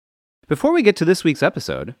Before we get to this week's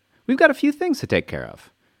episode, we've got a few things to take care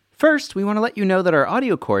of. First, we want to let you know that our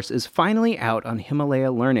audio course is finally out on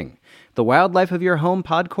Himalaya Learning. The Wildlife of Your Home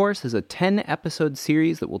pod course is a 10-episode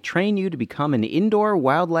series that will train you to become an indoor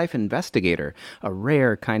wildlife investigator, a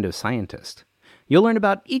rare kind of scientist. You'll learn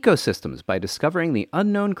about ecosystems by discovering the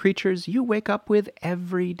unknown creatures you wake up with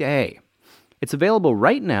every day. It's available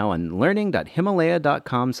right now on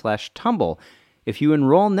learning.himalaya.com/tumble. If you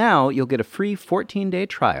enroll now, you'll get a free 14-day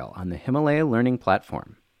trial on the Himalaya Learning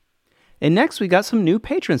platform. And next, we got some new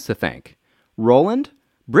patrons to thank. Roland,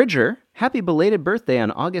 Bridger, happy belated birthday on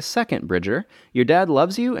August 2nd, Bridger. Your dad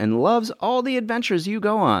loves you and loves all the adventures you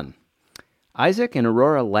go on. Isaac and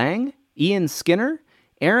Aurora Lang, Ian Skinner,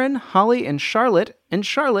 Aaron, Holly, and Charlotte,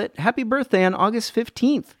 happy birthday on August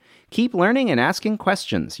 15th. Keep learning and asking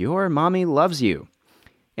questions. Your mommy loves you.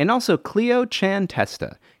 And also Cleo Chan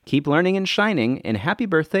Testa, keep learning and shining, and happy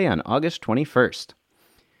birthday on August 21st.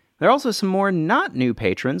 There are also some more not new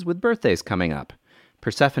patrons with birthdays coming up.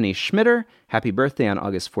 Persephone Schmitter, happy birthday on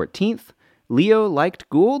August 14th. Leo Liked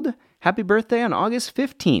Gould, happy birthday on August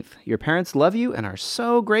 15th. Your parents love you and are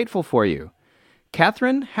so grateful for you.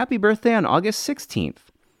 Catherine, happy birthday on August 16th.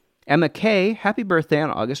 Emma Kay, happy birthday on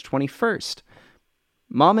August 21st.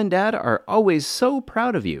 Mom and Dad are always so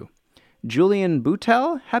proud of you. Julian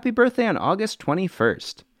Boutel, happy birthday on August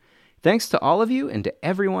 21st. Thanks to all of you and to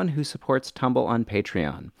everyone who supports Tumble on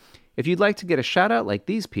Patreon. If you'd like to get a shout-out like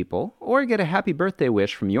these people, or get a happy birthday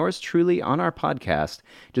wish from yours truly on our podcast,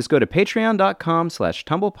 just go to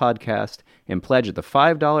patreon.com/tumblepodcast and pledge at the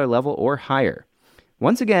 $5 level or higher.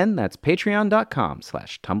 Once again, that's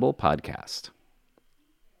patreon.com/tumblepodcast.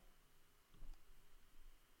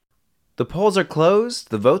 The polls are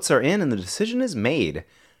closed, the votes are in, and the decision is made.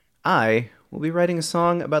 I will be writing a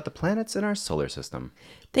song about the planets in our solar system.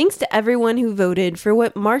 Thanks to everyone who voted for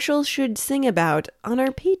what Marshall should sing about on our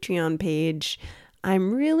Patreon page.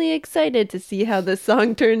 I'm really excited to see how this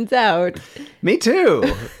song turns out. Me too.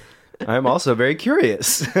 I'm also very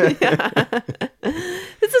curious. Yeah.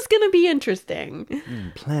 This is going to be interesting.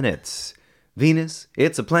 Planets. Venus,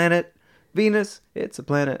 it's a planet. Venus, it's a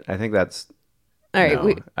planet. I think that's... All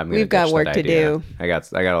right, we've got work to do. I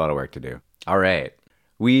got a lot of work to do. All right.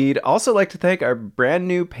 We'd also like to thank our brand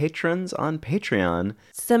new patrons on Patreon.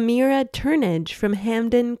 Samira Turnage from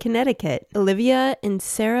Hamden, Connecticut. Olivia and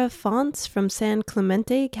Sarah Fonts from San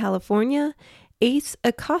Clemente, California. Ace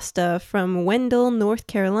Acosta from Wendell, North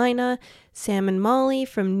Carolina. Sam and Molly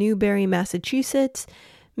from Newbury, Massachusetts.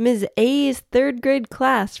 Ms. A's third grade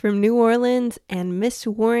class from New Orleans. And Miss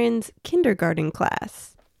Warren's kindergarten class.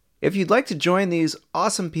 If you'd like to join these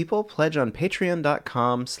awesome people, pledge on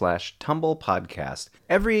patreon.com/tumblepodcast.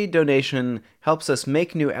 Every donation helps us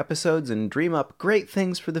make new episodes and dream up great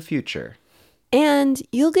things for the future. And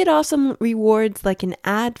you'll get awesome rewards like an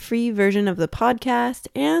ad-free version of the podcast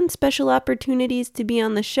and special opportunities to be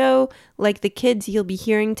on the show like the kids you'll be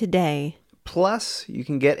hearing today. Plus, you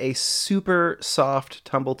can get a super soft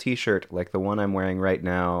Tumble t-shirt like the one I'm wearing right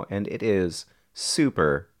now, and it is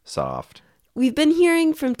super soft. We've been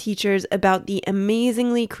hearing from teachers about the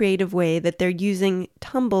amazingly creative way that they're using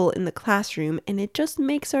Tumble in the classroom, and it just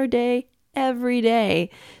makes our day every day.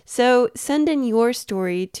 So send in your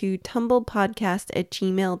story to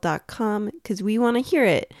tumblepodcast@gmail.com because we want to hear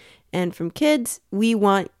it. And from kids, we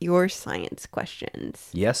want your science questions.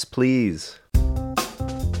 Yes, please.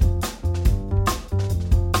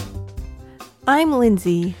 I'm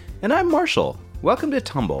Lindsay. And I'm Marshall. Welcome to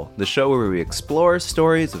Tumble, the show where we explore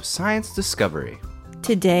stories of science discovery.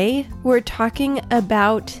 Today, we're talking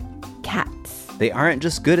about cats. They aren't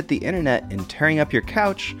just good at the internet and tearing up your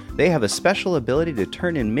couch, they have a special ability to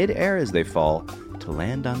turn in mid-air as they fall to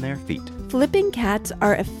land on their feet. Flipping cats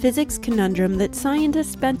are a physics conundrum that scientists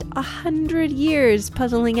spent 100 years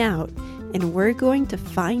puzzling out, and we're going to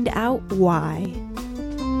find out why.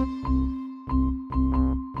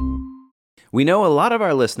 We know a lot of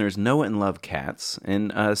our listeners know and love cats,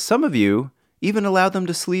 and some of you even allow them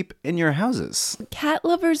to sleep in your houses. Cat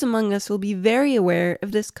lovers among us will be very aware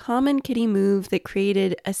of this common kitty move that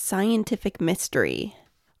created a scientific mystery.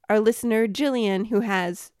 Our listener, Jillian, who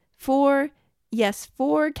has four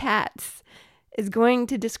cats, is going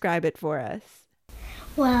to describe it for us.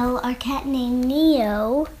 Well, our cat named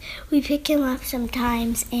Neo, we pick him up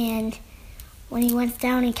sometimes, and when he went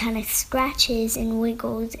down, he kind of scratches and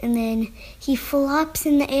wiggles, and then he flops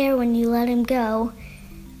in the air when you let him go,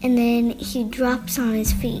 and then he drops on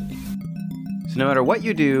his feet. So no matter what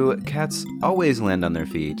you do, cats always land on their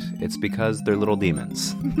feet. It's because they're little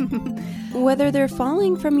demons. Whether they're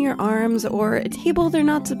falling from your arms or a table they're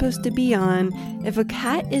not supposed to be on, if a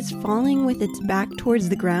cat is falling with its back towards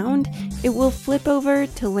the ground, it will flip over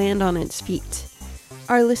to land on its feet.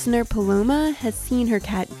 Our listener Paloma has seen her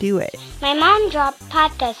cat do it. My mom dropped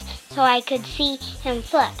patas so I could see him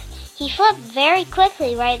flip. He flipped very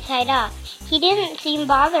quickly right side up. He didn't seem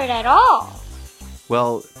bothered at all.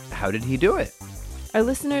 Well, how did he do it? Our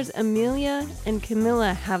listeners Amelia and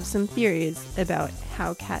Camilla have some theories about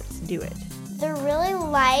how cats do it. They're really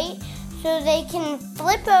light, so they can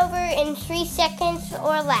flip over in 3 seconds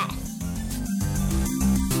or less.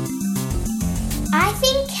 I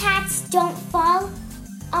think cats don't fall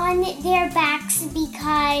on their backs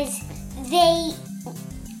because they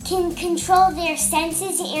can control their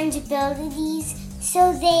senses and abilities,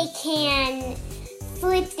 so they can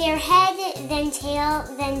flip their head, then tail,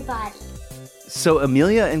 then body. So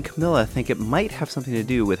Amelia and Camilla think it might have something to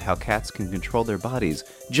do with how cats can control their bodies,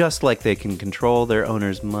 just like they can control their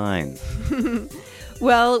owner's minds.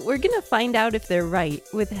 Well, we're going to find out if they're right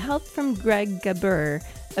with help from Gbur,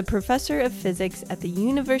 a professor of physics at the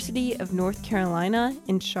University of North Carolina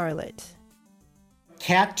in Charlotte.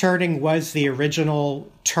 Cat turning was the original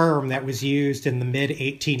term that was used in the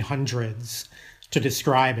mid-1800s to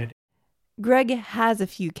describe it. Greg has a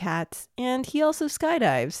few cats, and he also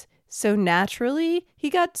skydives. So naturally, he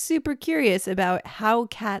got super curious about how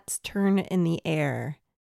cats turn in the air.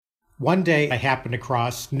 One day, I happened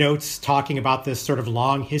across notes talking about this sort of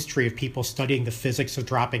long history of people studying the physics of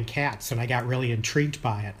dropping cats, and I got really intrigued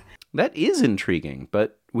by it. That is intriguing,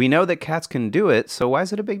 but we know that cats can do it, so why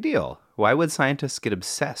is it a big deal? Why would scientists get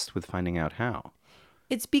obsessed with finding out how?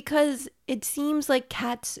 It's because it seems like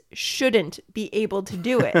cats shouldn't be able to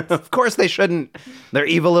do it. Of course they shouldn't. They're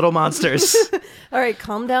evil little monsters. All right,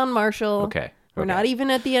 calm down, Marshall. Okay. We're not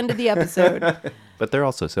even at the end of the episode. But they're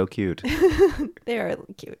also so cute. They are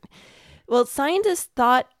cute. Well, scientists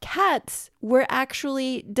thought cats were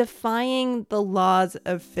actually defying the laws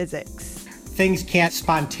of physics. Things can't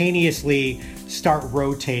spontaneously start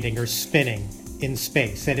rotating or spinning in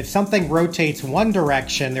space. And if something rotates one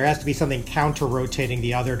direction, there has to be something counter-rotating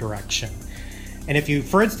the other direction. And if you,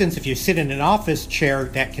 for instance, if you sit in an office chair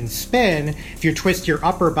that can spin, if you twist your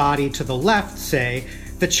upper body to the left, say,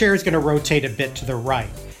 the chair is going to rotate a bit to the right.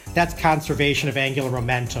 That's conservation of angular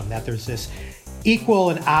momentum, that there's this equal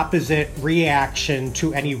and opposite reaction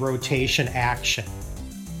to any rotation action.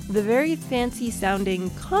 The very fancy-sounding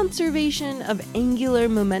conservation of angular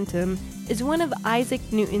momentum is one of Isaac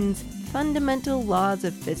Newton's fundamental laws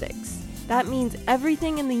of physics. That means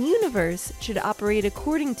everything in the universe should operate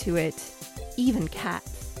according to it, even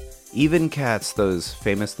cats. Even cats, those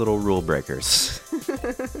famous little rule breakers.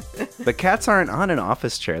 But cats aren't on an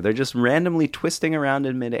office chair. They're just randomly twisting around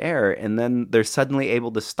in midair, and then they're suddenly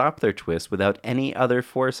able to stop their twist without any other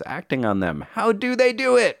force acting on them. How do they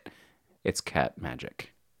do it? It's cat magic.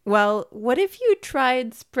 Well, what if you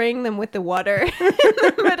tried spraying them with the water in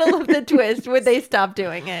the middle of the twist? Would they stop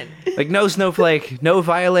doing it? Like, no, Snowflake, no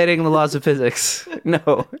violating the laws of physics.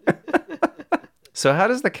 No. So how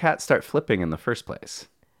does the cat start flipping in the first place?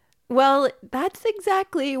 Well, that's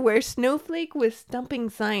exactly where Snowflake was stumping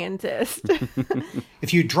scientists.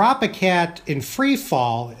 If you drop a cat in free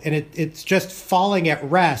fall and it's just falling at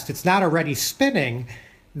rest, it's not already spinning,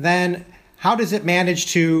 then how does it manage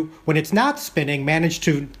to, when it's not spinning, manage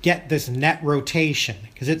to get this net rotation?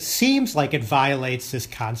 Because it seems like it violates this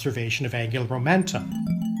conservation of angular momentum.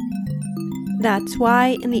 That's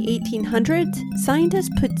why in the 1800s, scientists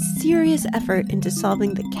put serious effort into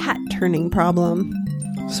solving the cat turning problem.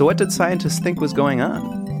 So what did scientists think was going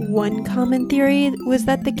on? One common theory was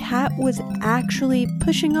that the cat was actually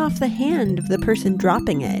pushing off the hand of the person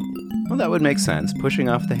dropping it. Well, that would make sense. Pushing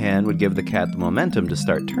off the hand would give the cat the momentum to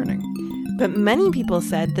start turning. But many people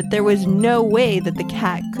said that there was no way that the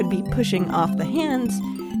cat could be pushing off the hands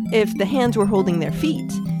if the hands were holding their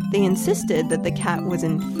feet. They insisted that the cat was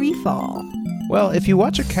in free fall. Well, if you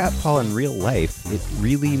watch a cat fall in real life, it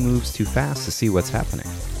really moves too fast to see what's happening.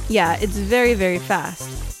 Yeah, it's very, very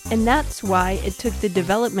fast. And that's why it took the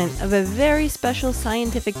development of a very special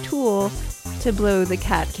scientific tool to blow the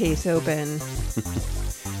cat case open.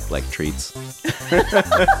 Like treats.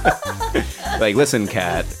 Like, listen,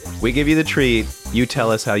 cat, we give you the treat, you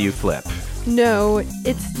tell us how you flip. No,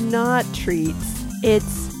 it's not treats.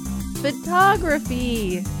 It's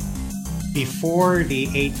photography. Before the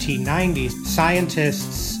 1890s,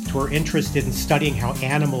 scientists were interested in studying how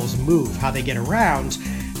animals move, how they get around.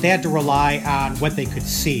 They had to rely on what they could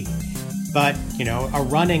see. But, a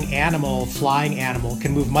running animal, flying animal,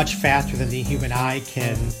 can move much faster than the human eye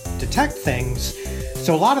can detect things.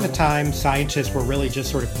 So a lot of the time, scientists were really just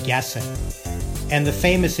sort of guessing. And the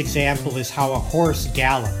famous example is how a horse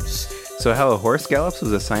gallops. So how a horse gallops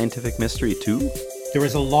was a scientific mystery too? There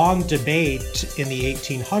was a long debate in the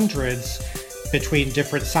 1800s between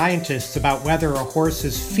different scientists about whether a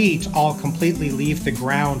horse's feet all completely leave the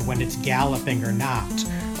ground when it's galloping or not,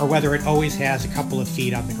 or whether it always has a couple of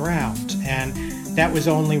feet on the ground. And that was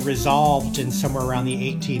only resolved in somewhere around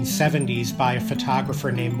the 1870s by a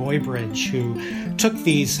photographer named Muybridge, who took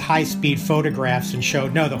these high-speed photographs and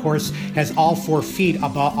showed, no, the horse has all 4 feet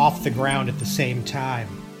off the ground at the same time.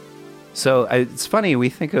 So it's funny, we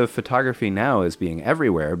think of photography now as being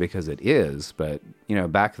everywhere because it is, but,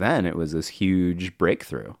 back then it was this huge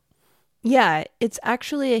breakthrough. Yeah, it's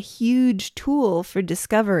actually a huge tool for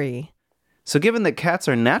discovery. So given that cats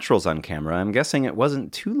are naturals on camera, I'm guessing it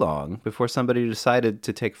wasn't too long before somebody decided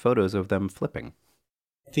to take photos of them flipping.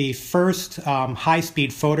 The first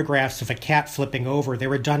high-speed photographs of a cat flipping over, they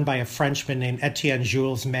were done by a Frenchman named Etienne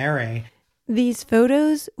Jules Marais. These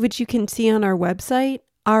photos, which you can see on our website,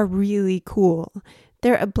 are really cool.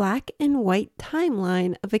 They're a black and white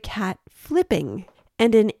timeline of a cat flipping.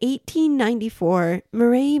 And in 1894,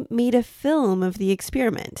 Marais made a film of the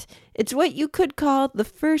experiment. It's what you could call the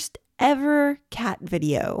first ever cat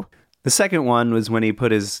video. The second one was when he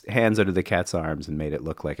put his hands under the cat's arms and made it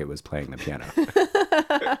look like it was playing the piano.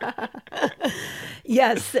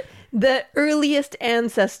 Yes, the earliest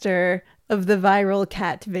ancestor of the viral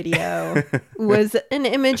cat video was an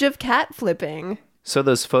image of cat flipping. So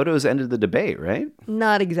those photos ended the debate, right?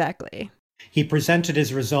 Not exactly. He presented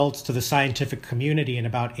his results to the scientific community in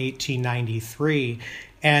about 1893,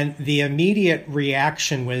 and the immediate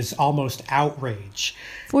reaction was almost outrage.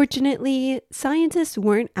 Fortunately, scientists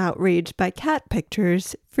weren't outraged by cat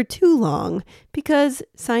pictures for too long because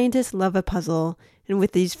scientists love a puzzle, and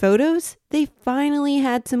with these photos, they finally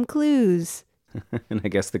had some clues. And I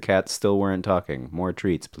guess the cats still weren't talking. More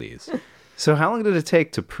treats, please. So how long did it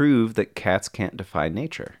take to prove that cats can't defy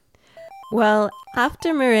nature? Well,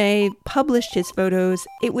 after Marais published his photos,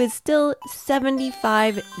 it was still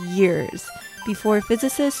 75 years before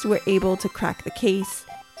physicists were able to crack the case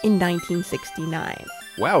in 1969.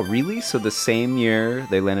 Wow, really? So the same year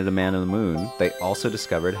they landed a man on the moon, they also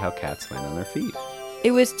discovered how cats land on their feet.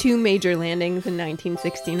 It was 2 major landings in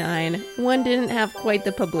 1969. One didn't have quite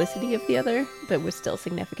the publicity of the other, but was still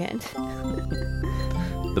significant.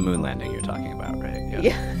 The moon landing you're talking about, right?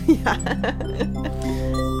 Yeah.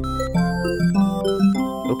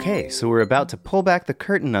 Okay, so we're about to pull back the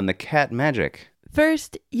curtain on the cat magic.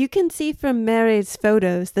 First, you can see from Marais'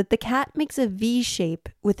 photos that the cat makes a V shape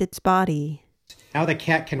with its body. Now the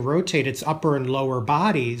cat can rotate its upper and lower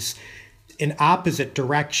bodies in opposite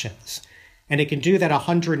directions. And it can do that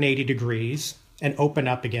 180 degrees and open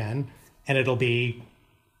up again, and it'll be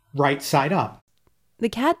right side up. The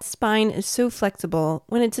cat's spine is so flexible,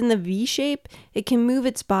 when it's in the V shape, it can move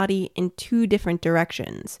its body in 2 different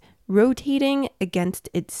directions, rotating against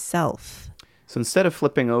itself. So instead of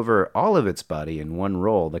flipping over all of its body in one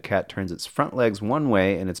roll, the cat turns its front legs one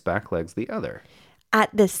way and its back legs the other. At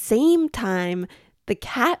the same time, the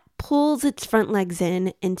cat pulls its front legs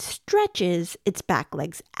in and stretches its back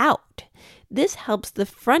legs out. This helps the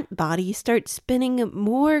front body start spinning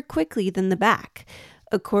more quickly than the back,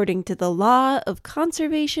 according to the law of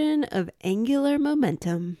conservation of angular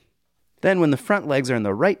momentum. Then when the front legs are in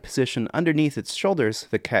the right position underneath its shoulders,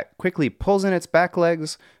 the cat quickly pulls in its back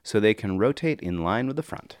legs so they can rotate in line with the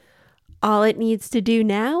front. All it needs to do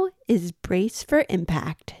now is brace for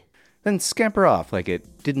impact. Then scamper off like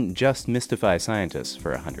it didn't just mystify scientists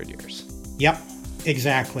for 100 years. Yep,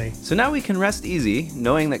 exactly. So now we can rest easy,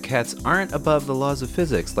 knowing that cats aren't above the laws of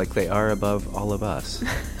physics like they are above all of us.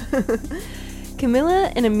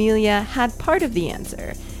 Camilla and Amelia had part of the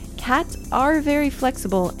answer. Cats are very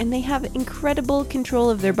flexible and they have incredible control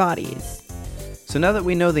of their bodies. So now that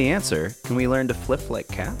we know the answer, can we learn to flip like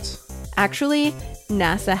cats? Actually,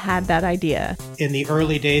 NASA had that idea. In the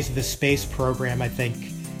early days of the space program, I think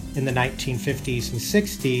in the 1950s and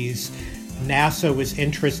 60s, NASA was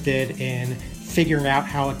interested in figuring out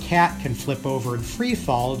how a cat can flip over in free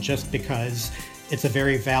fall just because it's a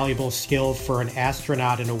very valuable skill for an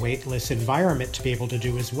astronaut in a weightless environment to be able to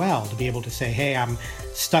do as well, to be able to say, hey, I'm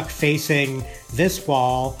stuck facing this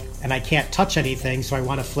wall and I can't touch anything, so I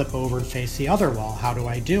want to flip over and face the other wall. How do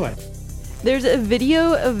I do it? There's a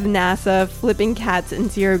video of NASA flipping cats in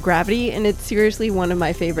zero gravity, and it's seriously one of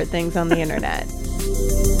my favorite things on the internet.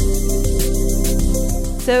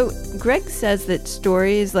 So Greg says that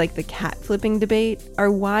stories like the cat flipping debate are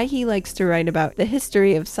why he likes to write about the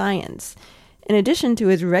history of science, in addition to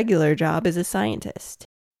his regular job as a scientist.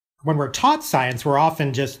 When we're taught science, we're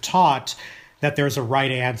often just taught that there's a right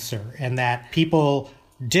answer and that people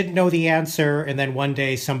didn't know the answer and then one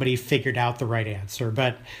day somebody figured out the right answer.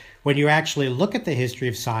 But when you actually look at the history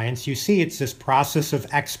of science, you see it's this process of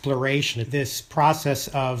exploration, this process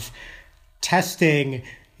of testing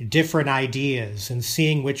different ideas and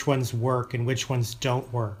seeing which ones work and which ones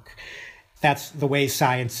don't work. That's the way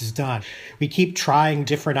science is done. We keep trying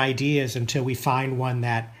different ideas until we find one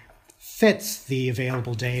that fits the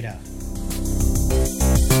available data.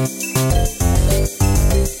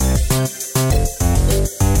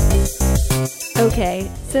 Okay,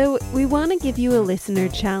 so we want to give you a listener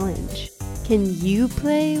challenge. Can you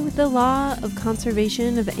play with the law of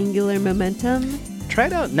conservation of angular momentum? Try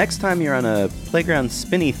it out next time you're on a playground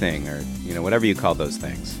spinny thing, or, whatever you call those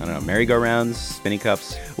things. I don't know, merry-go-rounds, spinny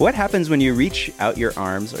cups. What happens when you reach out your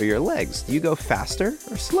arms or your legs? Do you go faster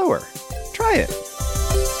or slower? Try it.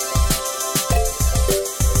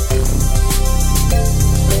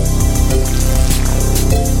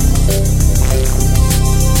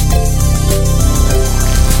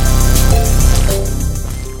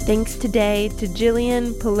 Thanks today to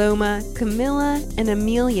Jillian, Paloma, Camilla, and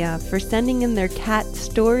Amelia for sending in their cat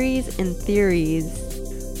stories and theories.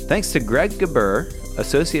 Thanks to Greg Gbur,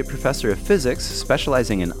 Associate Professor of Physics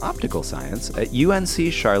specializing in optical science at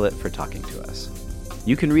UNC Charlotte, for talking to us.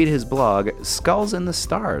 You can read his blog, Skulls in the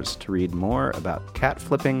Stars, to read more about cat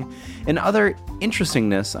flipping and other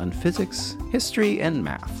interestingness on physics, history, and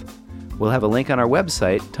math. We'll have a link on our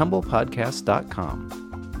website, tumblepodcast.com.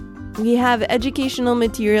 We have educational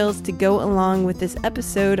materials to go along with this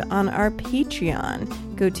episode on our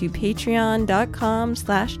Patreon. Go to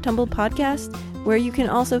patreon.com/tumblepodcast, where you can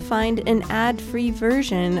also find an ad-free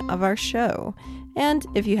version of our show. And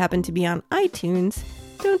if you happen to be on iTunes,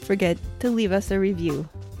 don't forget to leave us a review.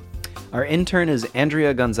 Our intern is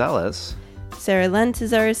Andrea Gonzalez. Sarah Lentz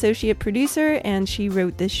is our associate producer, and she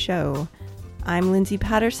wrote this show. I'm Lindsay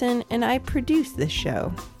Patterson, and I produce this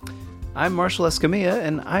show. I'm Marshall Escamilla,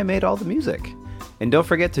 and I made all the music. And don't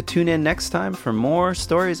forget to tune in next time for more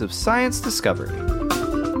stories of science discovery.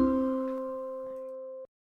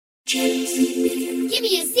 Give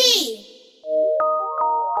me a Z!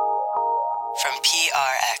 From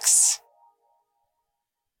PRX.